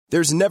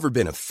There's never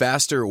been a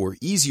faster or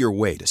easier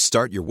way to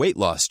start your weight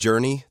loss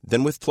journey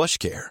than with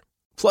PlushCare.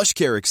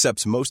 PlushCare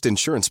accepts most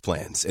insurance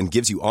plans and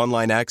gives you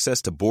online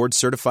access to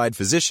board-certified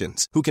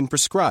physicians who can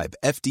prescribe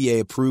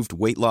FDA-approved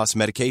weight loss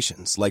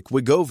medications like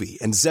Wegovy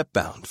and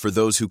Zepbound for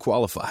those who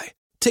qualify.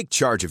 Take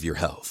charge of your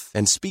health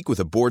and speak with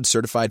a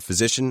board-certified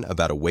physician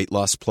about a weight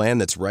loss plan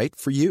that's right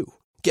for you.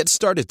 Get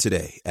started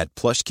today at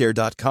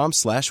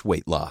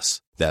plushcare.com/weight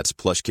loss. That's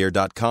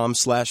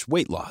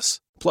plushcare.com/weight loss.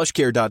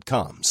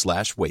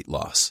 plushcare.com/weight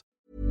loss.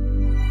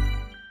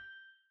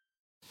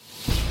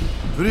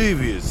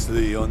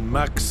 Previously on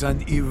Max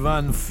and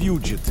Ivan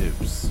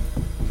Fugitives.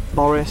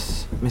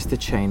 Boris, Mr.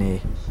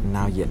 Cheney, and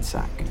now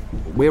Yitzhak.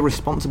 We're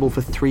responsible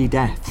for 3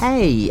 deaths.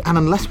 Hey! And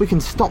unless we can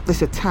stop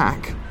this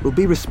attack, we'll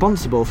be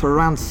responsible for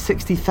around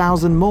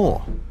 60,000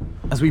 more.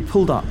 As we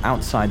pulled up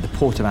outside the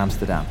port of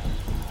Amsterdam,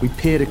 we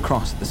peered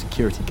across the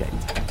security gate.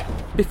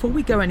 Before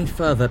we go any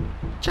further,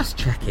 just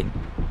checking.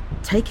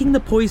 Taking the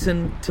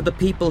poison to the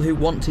people who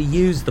want to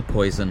use the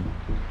poison,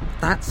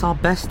 that's our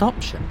best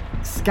option.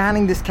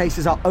 Scanning this case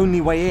is our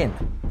only way in.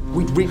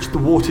 We'd reached the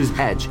water's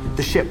edge.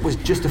 The ship was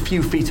just a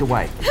few feet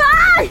away.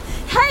 Hey!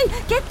 Hey!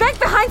 Get back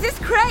behind this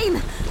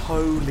crane!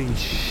 Holy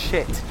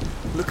shit.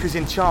 Look who's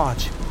in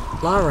charge.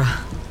 Lara,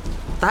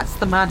 that's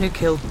the man who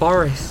killed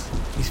Boris.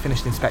 He's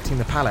finished inspecting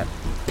the pallet.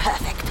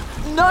 Perfect.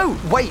 No!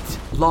 Wait!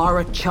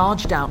 Lara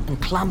charged out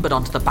and clambered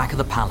onto the back of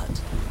the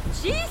pallet.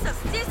 Jesus,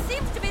 there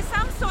seems to be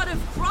some sort of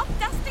crop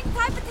dusting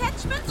type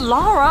attachment.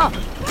 Lara!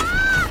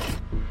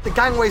 The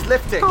gangway's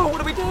lifting. Oh, what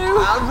do we do?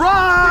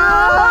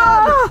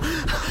 Run!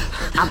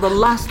 At the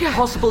last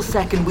possible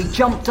second, we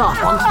jumped up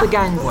onto the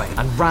gangway.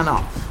 And ran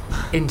up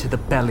into the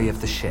belly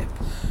of the ship.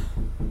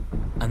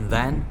 And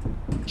then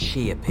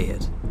she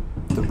appeared.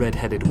 The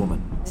red-headed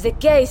woman. The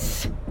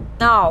case.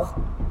 Now.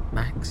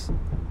 Max,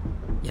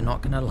 you're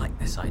not gonna like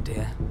this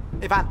idea.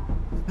 Ivan!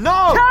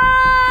 No!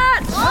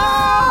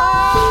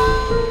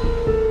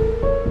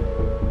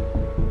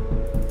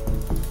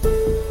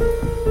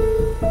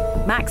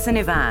 Max and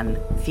Ivan,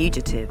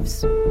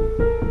 Fugitives.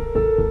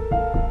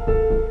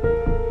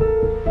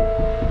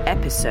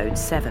 Episode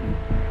 7.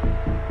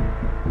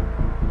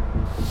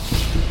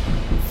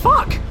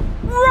 Fuck!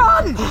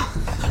 Run!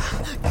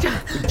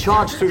 We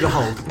charged through the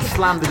hold and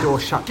slammed the door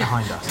shut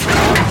behind us.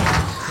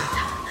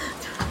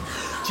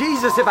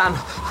 Jesus, Ivan!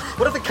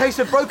 What if the case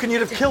had broken?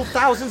 You'd have killed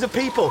thousands of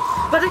people.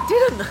 But it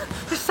didn't.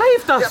 It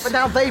saved us. Yeah, but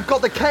now they've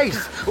got the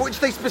case, which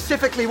they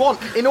specifically want,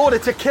 in order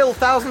to kill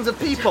thousands of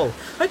people.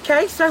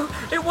 Okay, so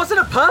it wasn't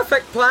a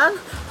perfect plan,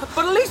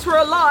 but at least we're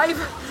alive.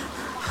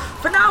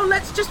 For now,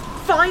 let's just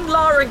find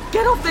Lara and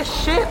get off this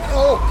ship.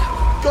 Oh,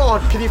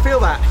 God, can you feel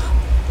that?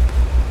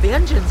 The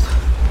engines.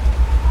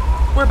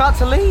 We're about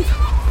to leave.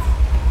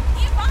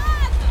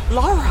 Ivan!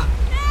 Lara!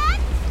 Dad!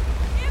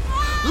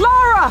 Ivan!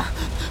 Lara!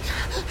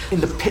 In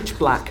the pitch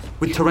black,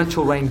 with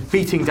torrential rain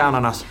beating down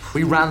on us,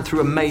 we ran through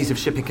a maze of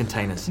shipping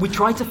containers. We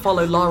tried to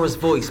follow Lara's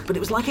voice, but it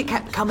was like it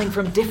kept coming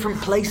from different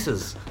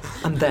places.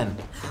 And then,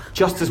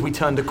 just as we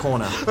turned a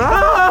corner...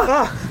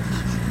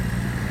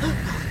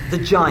 The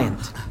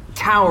giant,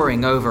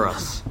 towering over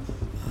us.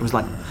 It was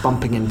like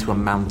bumping into a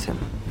mountain.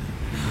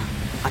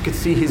 I could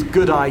see his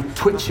good eye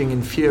twitching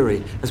in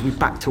fury as we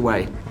backed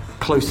away,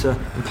 closer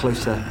and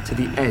closer to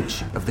the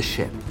edge of the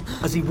ship.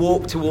 As he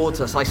walked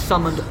towards us, I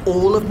summoned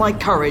all of my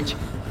courage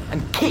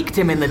and kicked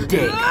him in the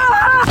dick.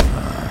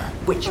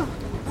 Which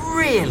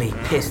really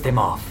pissed him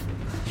off.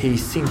 He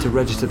seemed to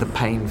register the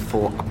pain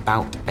for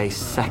about a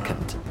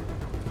second,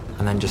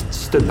 and then just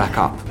stood back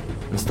up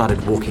and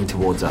started walking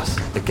towards us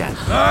again.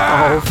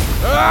 Oh,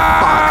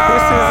 fuck,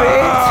 this is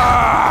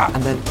it!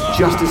 And then,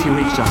 just as he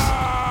reached us,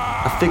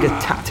 a figure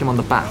tapped him on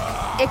the back.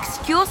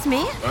 Excuse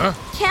me? Huh?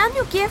 Can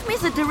you give me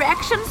the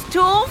directions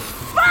to...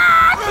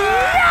 Fuck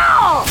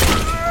you!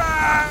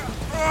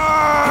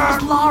 It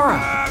was Lara,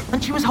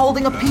 and she was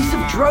holding a piece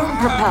of drone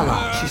propeller.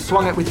 She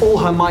swung it with all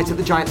her might at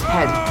the giant's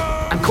head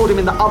and caught him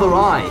in the other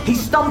eye. He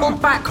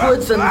stumbled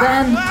backwards and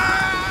then...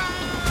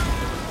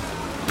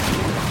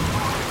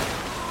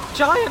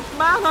 Giant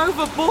man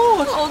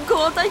overboard! Oh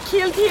God, I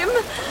killed him!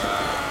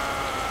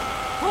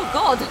 Oh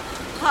God,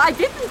 I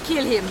didn't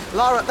kill him!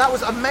 Lara, that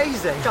was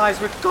amazing! Guys,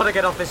 we've got to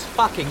get off this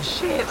fucking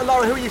shit!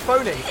 Lara, who are you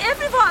phoning?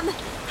 Everyone!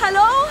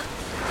 Hello?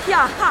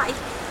 Yeah, hi.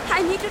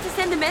 I need you to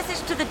send a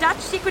message to the Dutch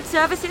Secret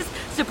Services,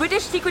 the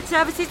British Secret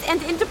Services, and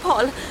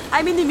Interpol.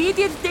 I'm in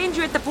immediate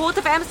danger at the port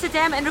of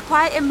Amsterdam and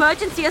require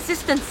emergency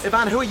assistance.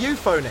 Ivan, who are you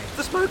phoning?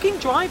 The smoking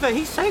driver.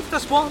 He saved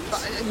us once.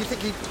 And you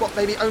think he,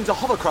 maybe owns a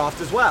hovercraft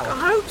as well?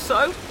 I hope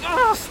so.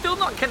 Oh, still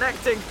not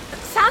connecting.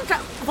 Sandra,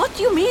 what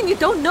do you mean you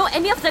don't know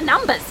any of the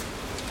numbers?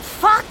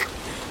 Fuck!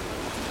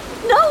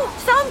 No,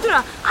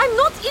 Sandra, I'm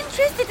not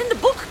interested in the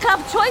book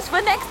club choice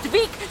for next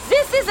week.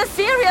 This is a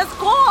serious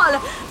call.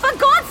 For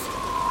God's...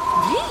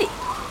 Really?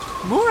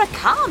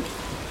 Murakami?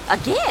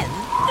 Again?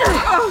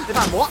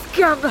 Ivan, what?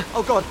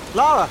 Oh God,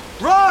 Lara,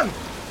 run!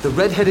 The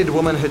red-headed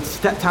woman had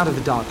stepped out of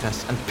the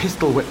darkness and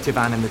pistol-whipped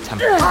Ivan in the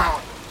temple.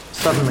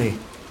 Suddenly,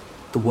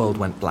 the world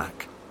went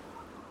black.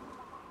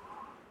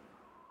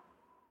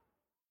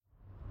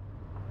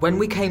 When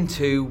we came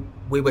to,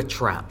 we were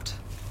trapped.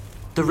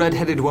 The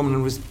red-headed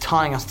woman was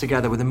tying us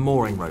together with a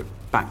mooring rope,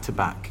 back to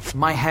back.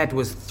 My head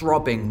was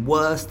throbbing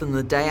worse than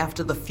the day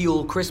after the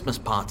Fuel Christmas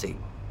party,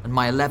 and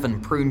my 11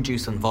 prune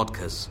juice and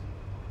vodkas.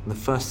 And the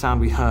first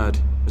sound we heard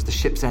was the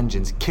ship's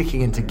engines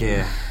kicking into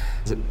gear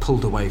as it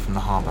pulled away from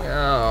the harbour.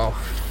 Oh,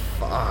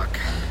 fuck.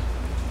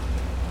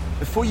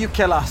 Before you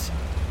kill us,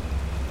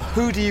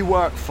 who do you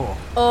work for?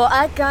 Oh,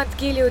 I can't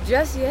kill you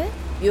just yet.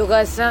 You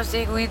got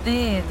something we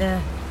need.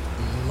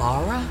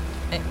 Lara?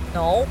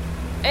 No.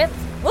 And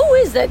who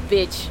is that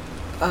bitch?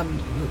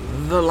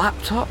 The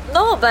laptop?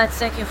 No, but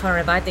thank you for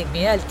reminding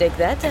me. I'll take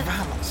that.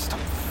 Val, stop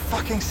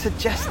fucking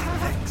suggesting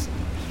things.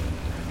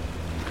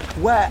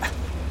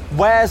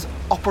 Where's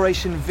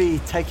Operation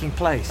V taking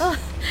place?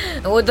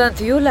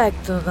 Wouldn't you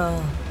like to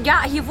know?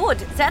 Yeah, he would.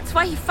 That's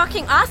why he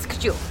fucking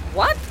asked you.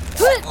 What?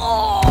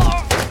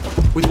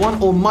 With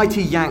one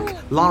almighty yank,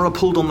 Lara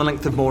pulled on the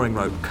length of mooring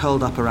rope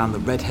curled up around the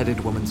red-headed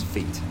woman's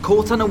feet.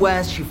 Caught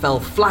unawares, she fell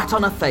flat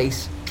on her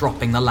face,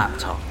 dropping the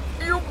laptop.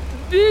 You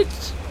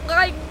bitch!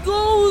 I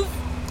goes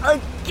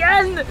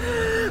again!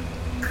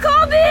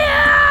 Come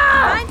here!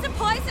 Find some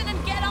poison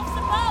and get off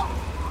the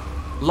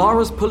boat.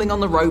 Lara's pulling on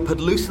the rope had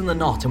loosened the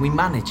knot and we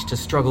managed to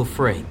struggle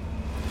free.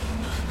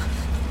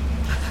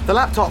 The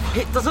laptop!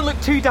 It doesn't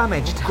look too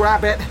damaged.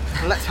 Grab it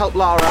and let's help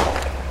Lara.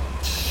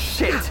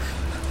 Shit!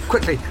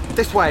 Quickly,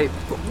 this way.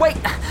 Wait!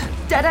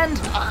 Dead end!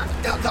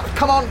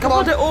 Come on!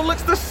 God, it all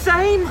looks the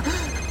same!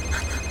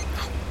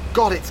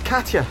 God, it's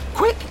Katya.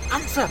 Quick,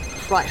 answer!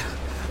 Right,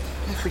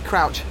 if we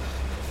crouch.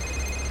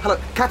 Hello,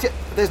 Katya,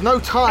 there's no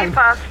time. Be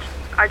fast.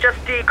 I just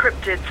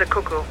decrypted the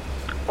cuckoo.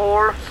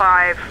 All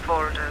 5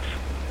 folders.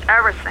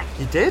 Everything.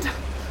 You did?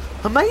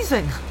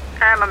 Amazing.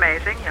 I'm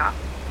amazing, yeah.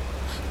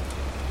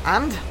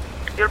 And?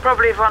 You'll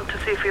probably want to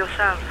see for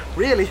yourself.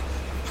 Really?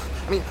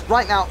 I mean,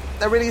 right now,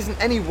 there really isn't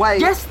any way...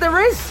 Yes, there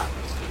is!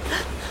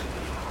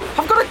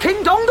 I've got a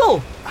King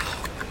dongle!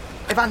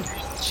 Ivan,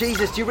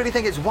 Jesus, do you really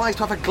think it's wise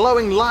to have a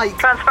glowing light?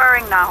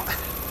 Transferring now.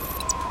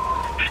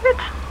 Shit,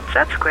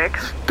 that's quick.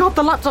 God,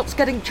 the laptop's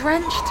getting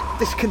drenched!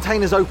 This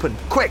container's open.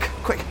 Quick!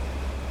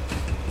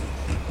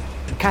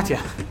 Katya,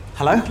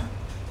 hello?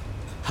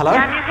 Hello?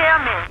 Can you hear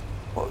me?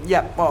 Well,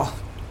 yeah, well,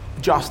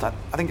 just. I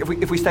think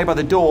if we stay by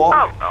the door...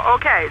 Oh,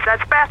 okay,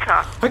 that's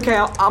better. Okay,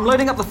 I'm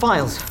loading up the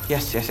files.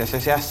 Yes.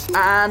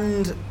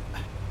 And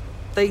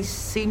they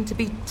seem to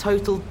be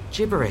total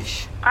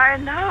gibberish. I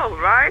know,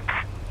 right?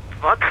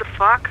 What the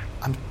fuck?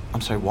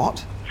 I'm sorry,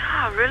 what?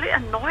 Yeah, really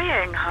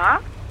annoying, huh?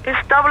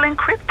 It's double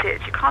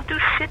encrypted. You can't do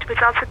shit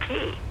without the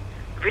key.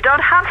 If you don't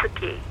have the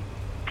key,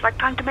 it's like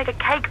trying to make a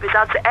cake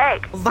without the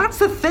egg. Well, that's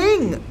the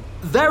thing!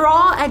 There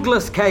are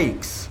eggless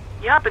cakes!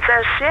 Yeah, but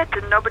they're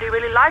shit and nobody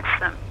really likes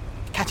them.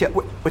 Katya,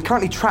 we're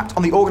currently trapped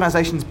on the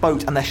organization's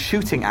boat and they're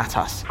shooting at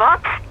us.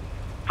 What?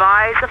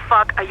 Why the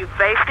fuck are you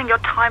wasting your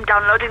time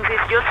downloading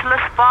these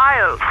useless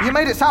files? You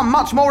made it sound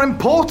much more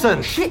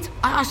important! Shit!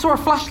 I saw a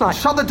flashlight.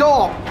 Shut the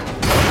door!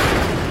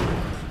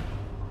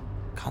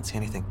 Can't see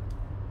anything.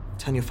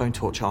 Turn your phone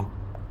torch on.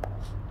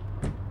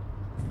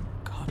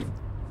 God.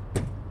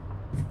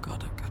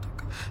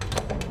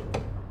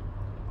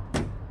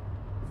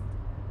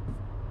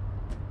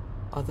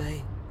 Are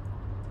they?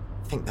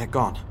 I think they're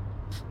gone.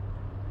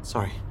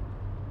 Sorry.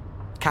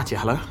 Katya,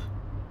 hello?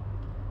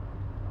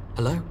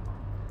 Hello?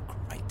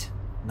 Great.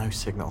 No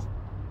signal.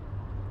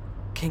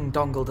 King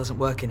dongle doesn't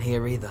work in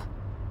here either.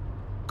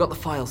 Got the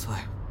files though.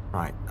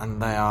 Right,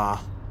 and they are...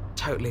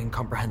 Totally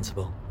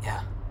incomprehensible,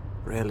 yeah.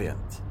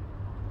 Brilliant.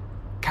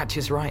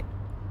 Katya's right.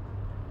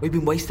 We've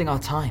been wasting our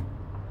time.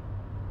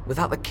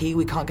 Without the key,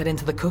 we can't get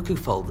into the cuckoo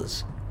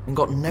folders. We've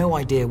got no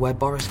idea where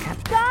Boris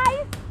kept...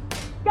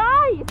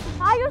 Guys,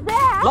 are you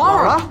there?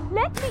 Lara!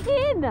 Let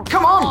me in.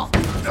 Come on!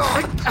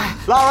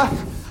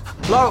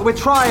 Lara, we're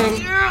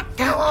trying.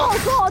 Oh,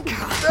 God.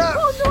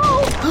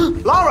 Oh, no.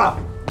 Lara!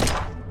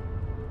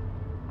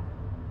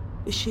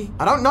 Is she?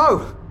 I don't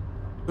know.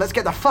 Let's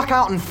get the fuck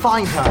out and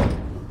find her.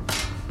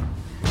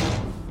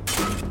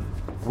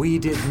 We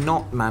did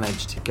not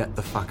manage to get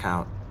the fuck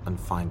out and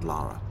find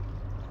Lara.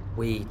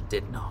 We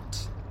did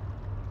not.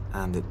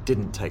 And it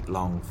didn't take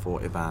long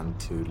for Ivan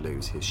to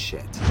lose his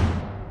shit.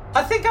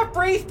 I think I've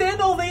breathed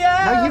in all the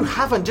air! No, you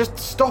haven't. Just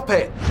stop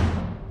it.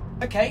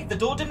 Okay, the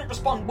door didn't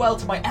respond well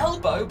to my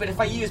elbow, but if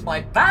I use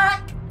my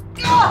back...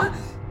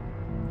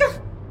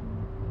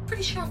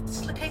 Pretty sure I've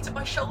dislocated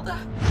my shoulder.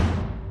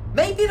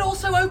 Maybe it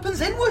also opens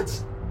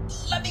inwards.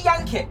 Let me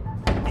yank it.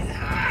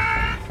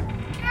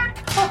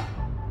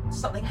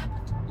 Something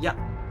happened. Yeah,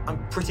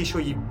 I'm pretty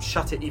sure you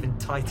shut it even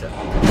tighter.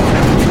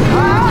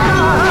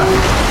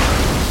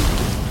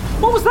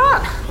 What was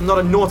that? I'm not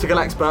a nautical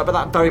expert, but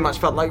that very much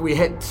felt like we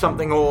hit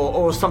something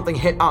or something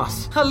hit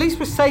us. At least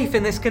we're safe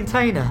in this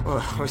container.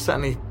 Well, we're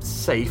certainly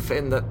safe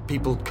in that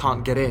people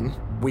can't get in,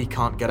 we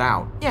can't get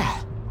out.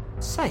 Yeah,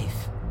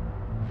 safe.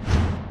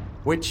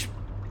 Which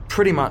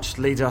pretty much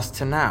leads us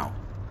to now.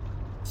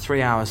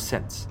 3 hours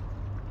since.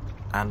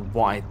 And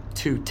why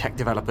 2 tech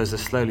developers are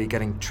slowly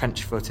getting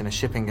trench foot in a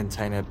shipping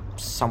container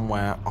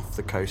somewhere off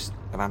the coast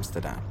of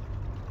Amsterdam.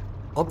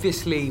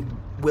 Obviously,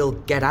 we'll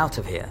get out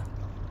of here,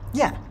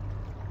 Yeah,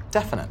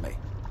 definitely.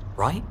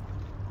 right?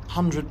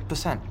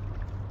 100%.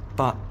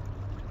 But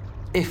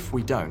if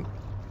we don't,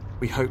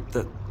 we hope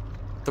that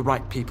the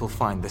right people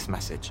find this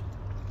message.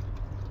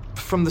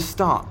 From the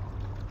start,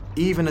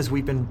 even as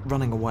we've been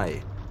running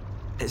away,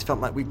 it's felt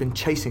like we've been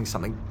chasing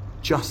something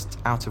just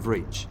out of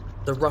reach.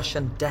 The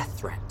Russian death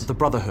threat. The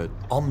Brotherhood,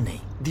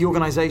 Omni. the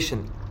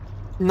organization,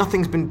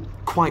 nothing's been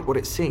quite what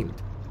it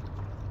seemed.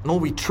 And all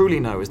we truly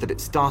know is that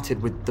it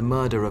started with the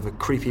murder of a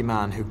creepy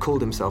man who called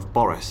himself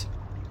Boris,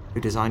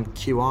 who designed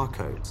QR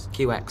codes.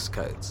 QX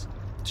codes.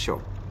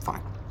 Sure,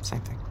 fine,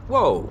 same thing.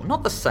 Whoa,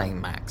 not the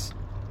same, Max.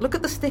 Look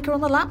at the sticker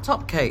on the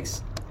laptop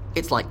case.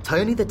 It's like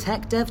Tony the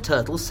Tech Dev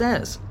Turtle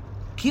says.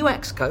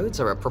 QX codes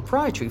are a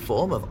proprietary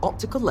form of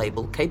optical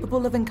label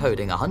capable of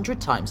encoding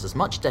 100 times as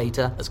much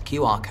data as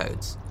QR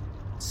codes.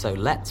 So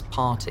let's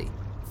party.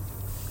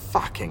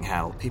 Fucking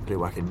hell, people who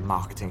work in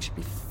marketing should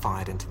be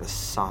fired into the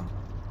sun.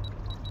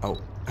 Oh,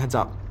 heads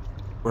up.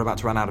 We're about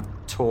to run out of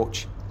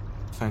torch.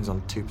 Phone's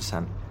on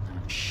 2%.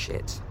 Oh,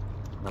 shit.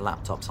 The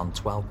laptop's on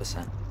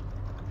 12%.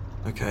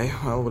 Okay,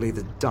 well, we'll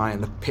either die in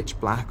the pitch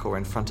black or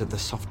in front of the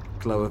soft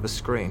glow of a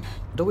screen.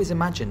 I'd always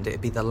imagined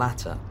it'd be the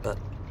latter, but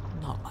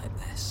not like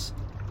this.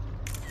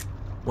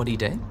 What are you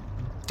doing?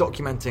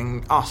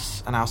 Documenting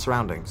us and our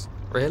surroundings.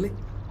 Really?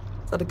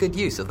 Is that a good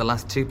use of the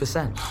last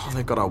 2%? Oh,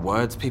 they've got our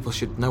words. People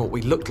should know what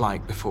we looked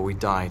like before we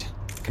died.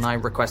 Can I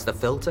request a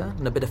filter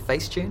and a bit of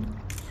Facetune?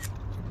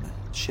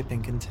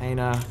 Shipping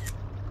container,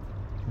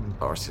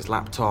 Boris's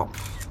laptop,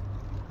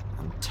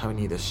 and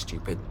Tony the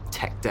stupid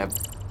tech dev.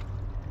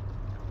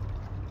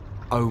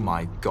 Oh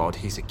my god,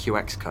 he's a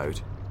QX code.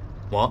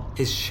 What?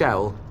 His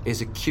shell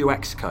is a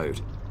QX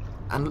code.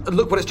 And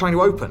look what it's trying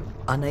to open.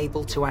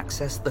 Unable to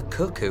access the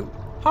cuckoo.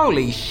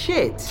 Holy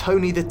shit!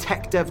 Tony the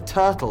tech dev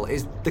turtle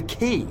is the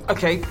key.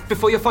 Okay,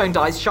 before your phone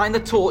dies, shine the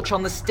torch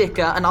on the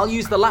sticker and I'll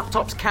use the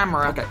laptop's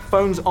camera. Okay,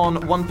 phone's on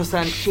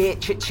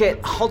 1%.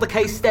 Shit. Hold the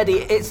case steady.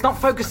 It's not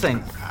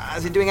focusing.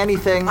 Is it doing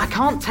anything? I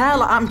can't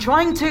tell. I'm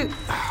trying to...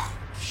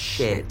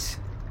 Shit.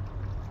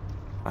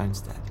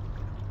 Phone's dead.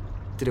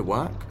 Did it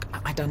work?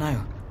 I don't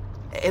know.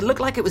 It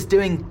looked like it was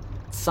doing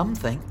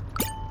something.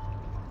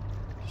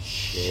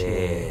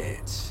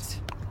 Shit.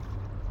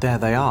 There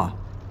they are.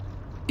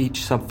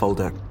 Each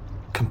subfolder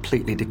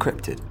completely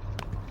decrypted.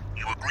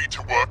 You agreed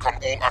to work on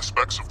all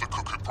aspects of the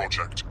Cuckoo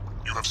project.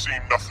 You have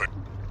seen nothing.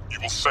 You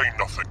will say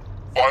nothing.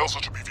 Files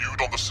are to be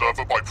viewed on the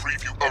server by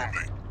preview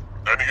only.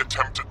 Any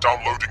attempt at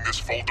downloading this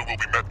folder will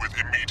be met with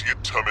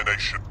immediate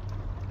termination.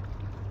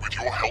 With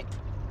your help,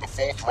 the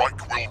Fourth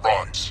Reich will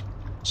rise.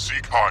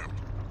 Sieg Heil.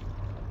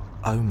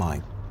 Oh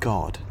my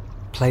god.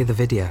 Play the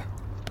video.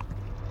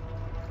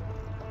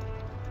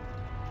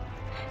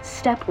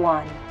 Step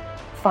 1.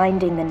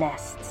 Finding the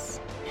nests.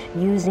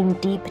 Using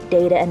deep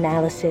data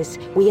analysis,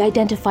 we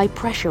identify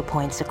pressure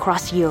points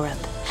across Europe.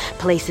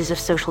 Places of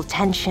social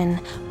tension,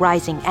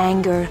 rising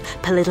anger,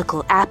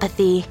 political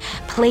apathy,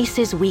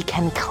 places we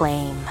can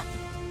claim.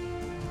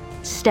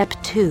 Step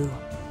 2.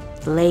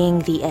 Laying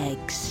the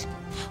eggs.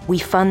 We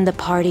fund the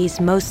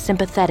parties most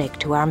sympathetic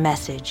to our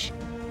message.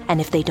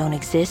 And if they don't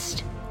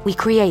exist, we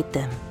create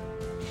them.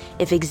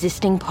 If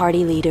existing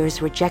party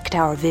leaders reject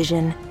our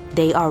vision,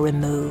 they are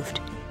removed.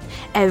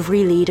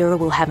 Every leader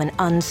will have an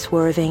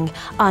unswerving,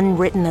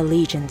 unwritten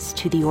allegiance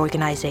to the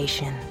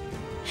organization.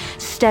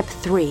 Step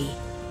 3.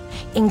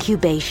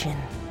 Incubation.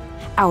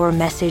 Our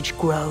message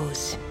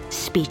grows.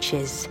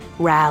 Speeches,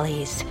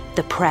 rallies,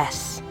 the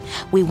press.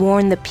 We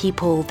warn the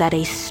people that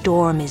a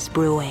storm is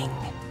brewing.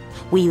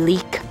 We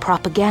leak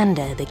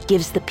propaganda that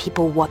gives the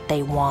people what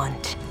they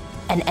want.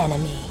 An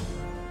enemy.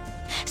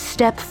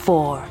 Step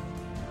 4.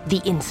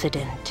 The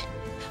incident.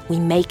 We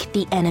make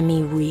the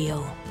enemy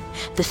real.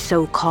 The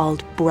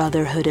so-called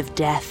Brotherhood of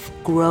Death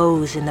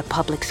grows in the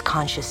public's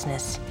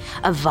consciousness,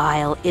 a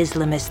vile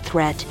Islamist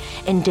threat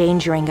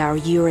endangering our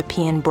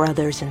European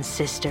brothers and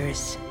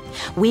sisters.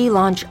 We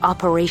launch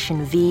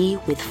Operation V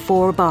with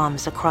 4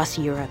 bombs across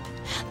Europe.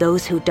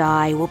 Those who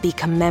die will be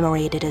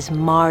commemorated as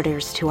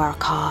martyrs to our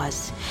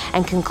cause,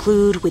 and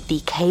conclude with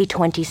the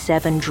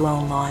K-27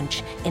 drone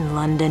launch in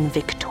London,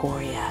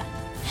 Victoria.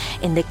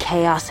 In the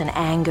chaos and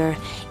anger,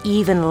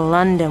 even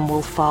London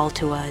will fall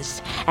to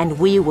us, and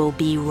we will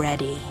be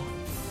ready.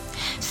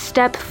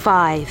 Step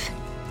 5.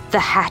 The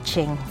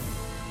hatching.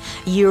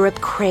 Europe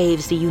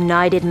craves a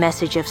united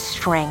message of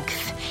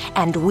strength,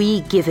 and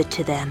we give it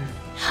to them.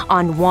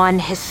 On one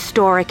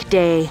historic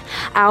day,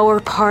 our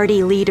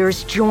party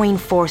leaders join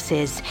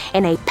forces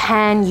in a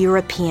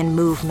pan-European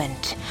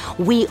movement.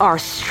 We are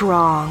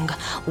strong.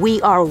 We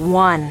are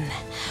one.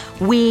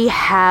 We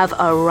have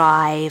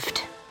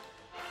arrived.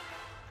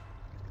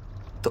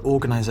 The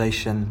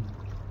organization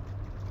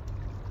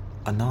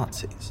are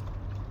Nazis.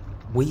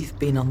 We've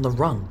been on the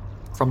run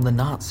from the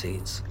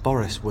Nazis.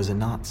 Boris was a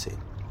Nazi.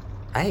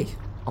 Hey,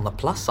 on the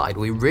plus side,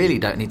 we really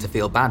don't need to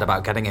feel bad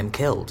about getting him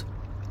killed.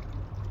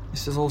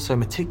 This is all so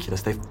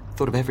meticulous. They've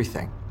thought of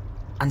everything.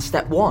 And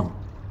step 1,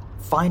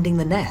 finding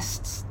the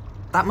nests.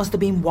 That must have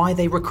been why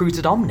they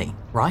recruited Omni,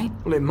 right?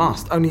 Well, it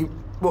must. Only,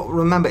 well,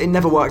 remember, it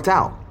never worked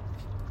out.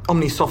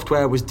 Omni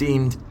software was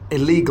deemed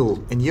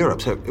illegal in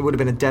Europe, so it would have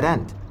been a dead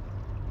end.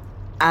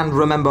 And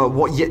remember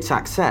what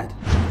Yitzhak said.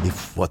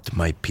 If what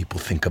my people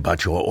think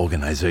about your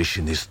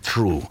organization is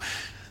true,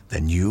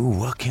 then you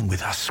working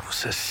with us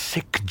was a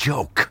sick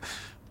joke.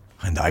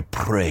 And I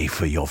pray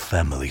for your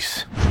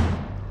families.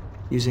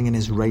 Using an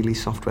Israeli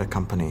software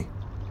company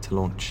to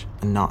launch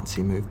a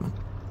Nazi movement.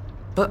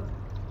 But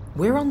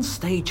we're on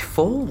stage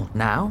 4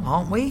 now,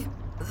 aren't we?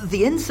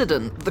 The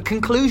incident, the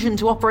conclusion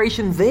to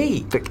Operation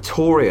V.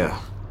 Victoria.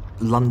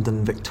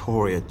 London,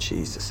 Victoria.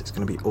 Jesus, it's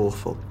going to be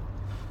awful.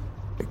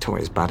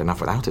 Victoria's bad enough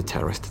without a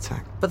terrorist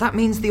attack. But that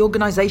means the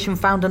organisation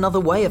found another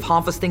way of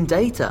harvesting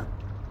data.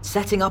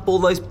 Setting up all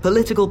those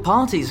political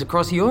parties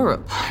across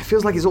Europe. It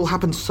feels like it's all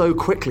happened so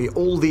quickly.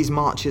 All these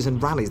marches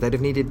and rallies, they'd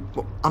have needed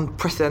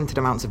unprecedented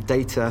amounts of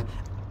data,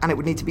 and it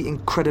would need to be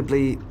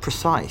incredibly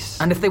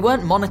precise. And if they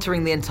weren't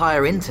monitoring the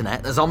entire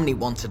internet, as Omni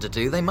wanted to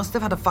do, they must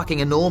have had a fucking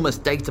enormous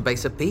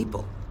database of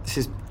people. This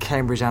is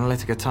Cambridge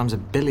Analytica times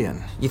 1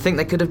 billion. You think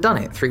they could have done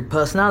it through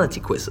personality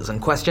quizzes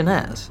and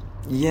questionnaires?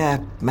 Yeah,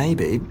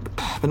 maybe,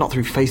 but not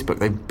through Facebook.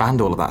 They've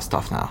banned all of that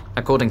stuff now.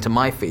 According to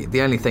my feed,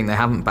 the only thing they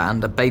haven't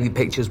banned are baby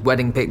pictures,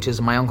 wedding pictures,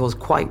 and my uncle's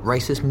quite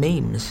racist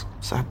memes.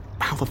 So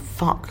how the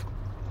fuck?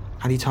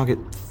 How do you target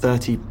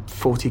 30,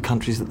 40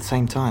 countries at the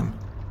same time?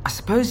 I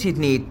suppose you'd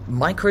need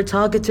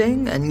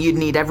micro-targeting, and you'd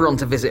need everyone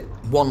to visit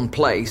one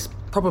place,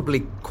 probably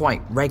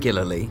quite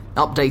regularly,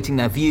 updating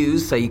their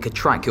views so you could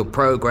track your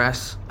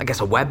progress. I guess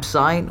a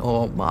website,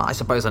 or, well, I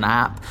suppose an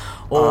app,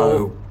 or...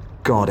 Oh,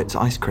 God, it's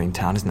Ice Cream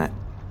Town, isn't it?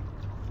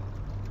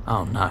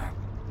 Oh, no.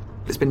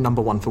 It's been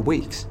 #1 for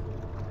weeks.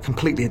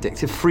 Completely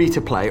addictive, free to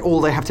play.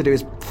 All they have to do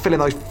is fill in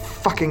those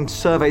fucking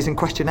surveys and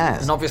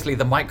questionnaires. And obviously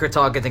the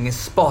micro-targeting is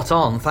spot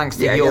on, thanks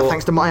to your... Yeah,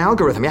 thanks to my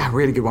algorithm. Yeah,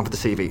 really good one for the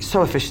CV.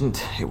 So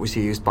efficient, it was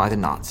used by the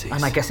Nazis.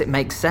 And I guess it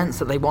makes sense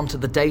that they wanted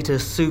the data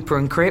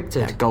super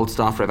encrypted. Yeah, gold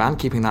star for Ivan,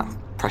 keeping that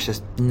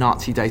precious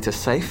Nazi data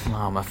safe. Oh,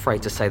 I'm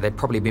afraid to say they'd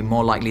probably be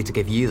more likely to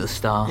give you the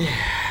star. Yeah.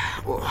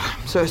 Well,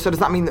 so does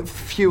that mean that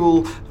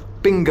Fuel,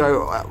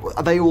 Bingo,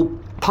 are they all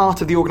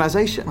part of the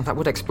organisation? Well, that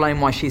would explain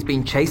why she's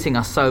been chasing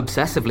us so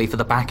obsessively for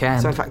the back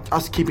end. So in fact,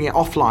 us keeping it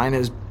offline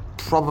has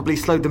probably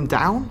slowed them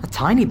down? A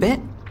tiny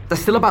bit. They're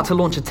still about to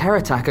launch a terror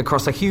attack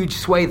across a huge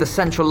swathe of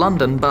central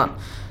London, but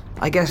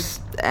I guess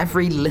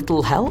every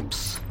little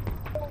helps.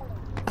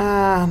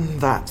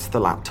 And that's the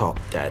laptop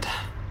dead.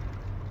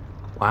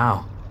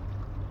 Wow.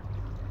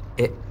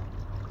 It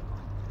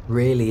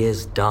really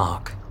is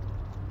dark.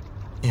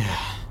 Yeah.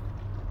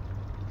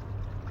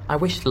 I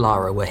wish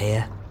Lara were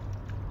here.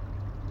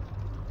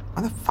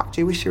 Why the fuck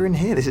do you wish you were in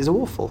here? This is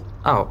awful.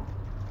 Oh,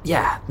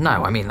 yeah, no,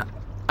 I mean,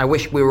 I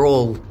wish we were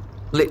all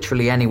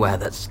literally anywhere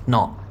that's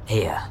not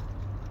here.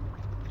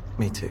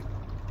 Me too.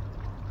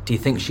 Do you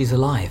think she's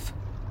alive?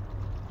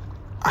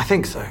 I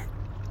think so.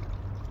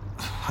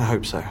 I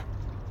hope so.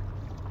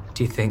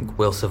 Do you think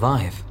we'll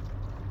survive?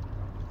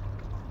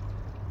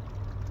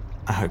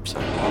 I hope so.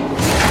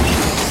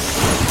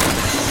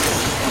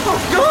 Oh,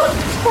 God!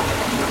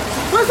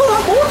 Where's all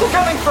that water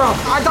coming from?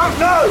 I don't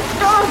know!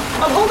 God,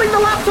 I'm holding the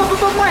laptop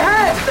above my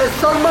head! There's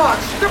so much!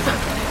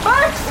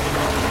 Max!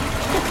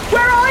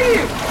 Where are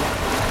you?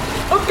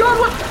 Oh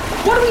God,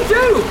 what do we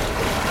do?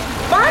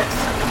 Max?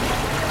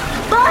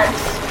 Max!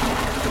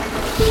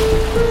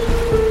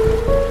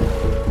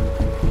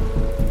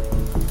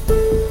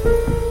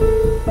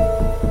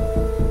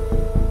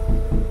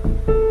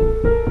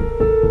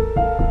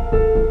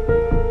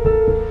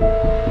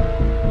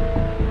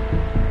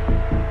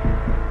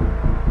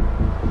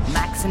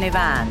 Max and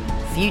Ivan,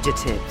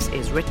 Fugitives,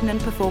 is written and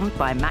performed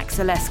by Max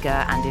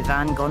Oleska and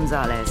Ivan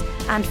Gonzalez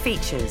and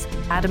features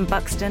Adam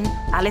Buxton,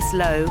 Alice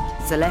Lowe,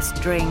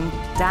 Celeste Dring,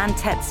 Dan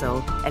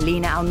Tetzel,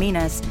 Elena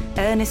Alminas,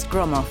 Ernest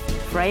Gromoff,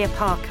 Freya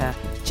Parker,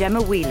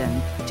 Gemma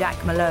Whelan,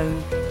 Jack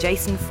Malone,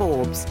 Jason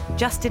Forbes,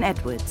 Justin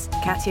Edwards,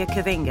 Katia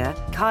Kavinga,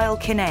 Kyle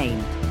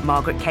Kinane,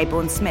 Margaret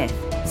Caborn-Smith,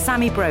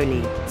 Sammy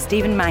Broley,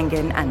 Stephen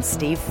Mangan and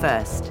Steve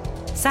First.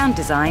 Sound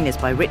design is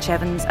by Rich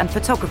Evans and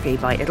photography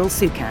by Idil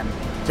Sukan.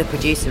 The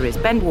producer is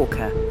Ben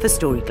Walker for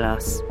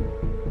Storyglass.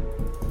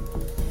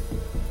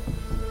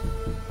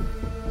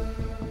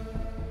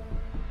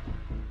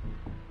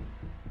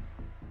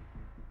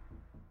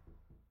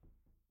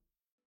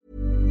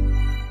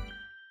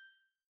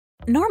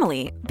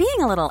 Normally, being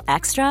a little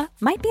extra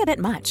might be a bit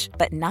much,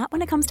 but not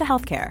when it comes to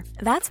healthcare.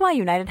 That's why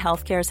United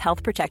Healthcare's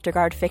Health Protector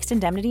Guard fixed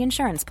indemnity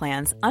insurance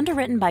plans,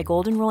 underwritten by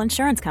Golden Rule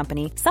Insurance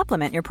Company,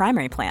 supplement your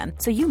primary plan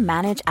so you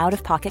manage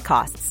out-of-pocket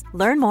costs.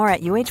 Learn more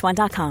at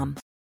uh1.com.